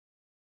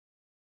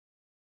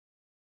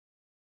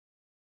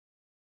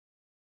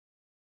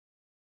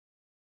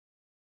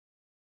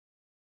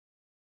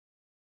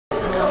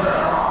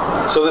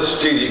So this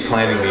strategic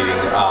planning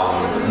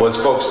meeting was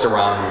focused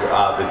around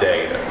the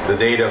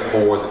data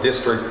for the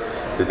district,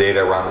 the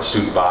data around the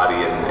student body,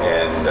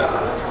 and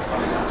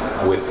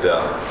with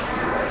the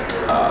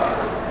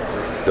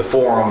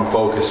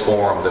focus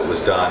forum that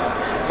was done.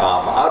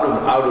 Out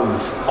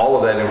of all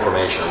of that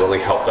information, really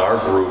helped our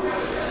group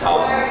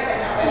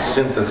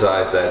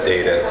synthesize that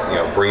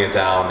data, bring it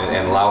down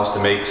and allow us to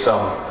make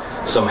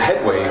some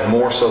headway,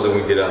 more so than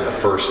we did on the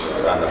first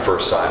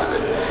side of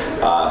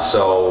it.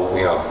 So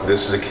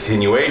this is a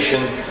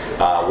continuation,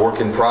 work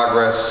in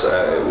progress.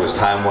 It was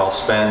time well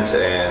spent,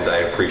 and I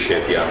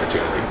appreciate the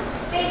opportunity.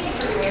 Thank you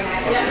for doing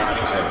that.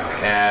 Coddington.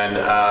 And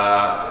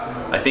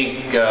I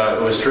think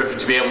it was terrific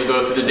to be able to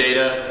go through the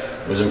data.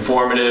 It was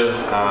informative,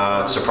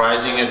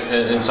 surprising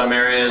in some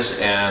areas,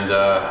 and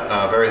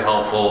very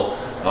helpful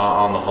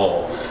on the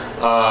whole.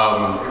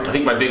 I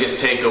think my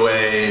biggest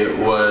takeaway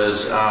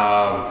was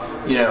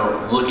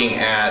looking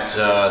at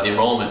the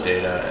enrollment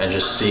data and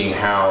just seeing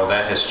how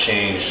that has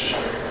changed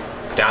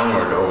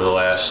downward over the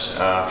last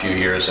few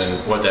years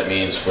and what that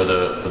means for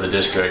the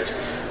district,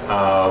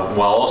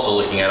 while also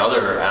looking at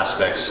other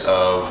aspects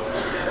of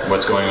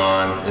what's going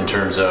on in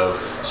terms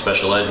of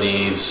special ed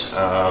needs,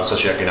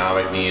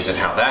 socioeconomic needs, and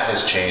how that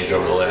has changed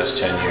over the last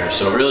 10 years.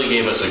 So it really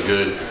gave us a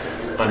good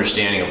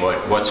understanding of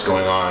what's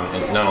going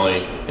on, not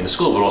only in the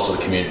school, but also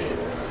the community.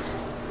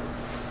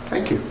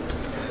 Thank you.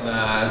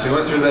 As we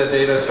went through that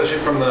data, especially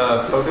from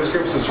the focus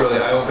groups, it was really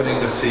eye-opening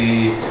to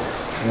see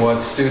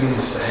what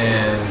students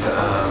and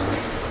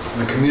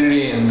the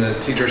community and the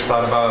teachers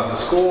thought about the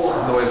school,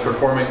 the way it's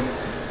performing.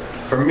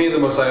 For me, the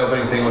most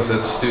eye-opening thing was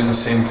that students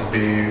seemed to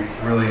be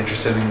really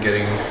interested in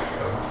getting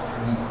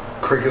a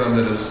curriculum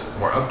that is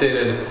more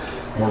updated,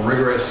 more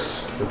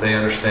rigorous, that they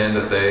understand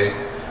that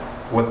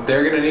what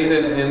they're going to need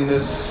in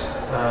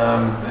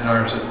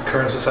our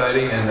current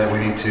society, and that we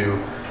need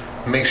to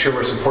make sure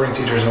we're supporting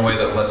teachers in a way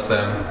that lets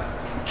them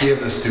give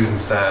the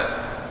students that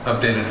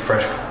updated,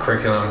 fresh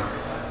curriculum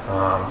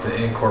that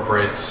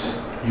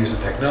incorporates use of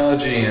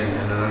technology and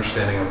an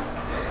understanding of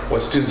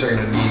what students are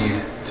going to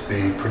need to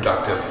be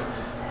productive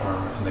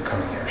in the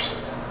coming years.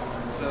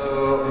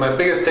 So my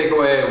biggest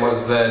takeaway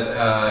was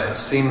that it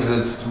seems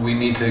that we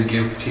need to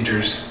give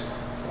teachers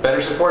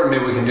better support, and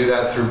maybe we can do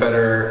that through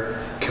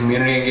better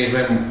community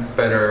engagement,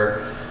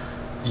 better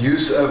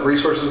use of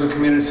resources in the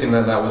community. It seemed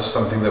that was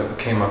something that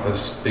came up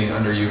as being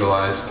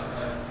underutilized.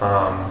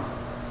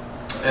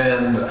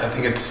 And I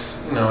think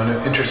it's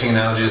an interesting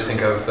analogy to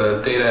think of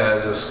the data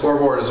as a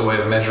scoreboard, as a way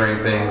of measuring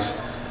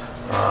things.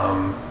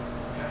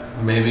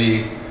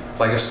 Maybe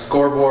like a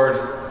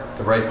scoreboard,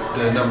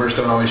 the numbers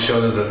don't always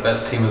show that the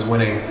best team is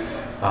winning,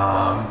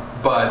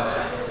 but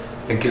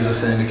it gives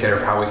us an indicator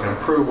of how we can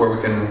improve, where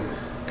we can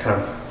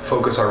kind of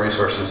focus our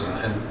resources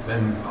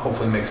and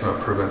hopefully make some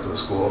improvement to the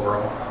school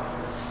overall.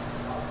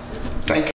 Thank you.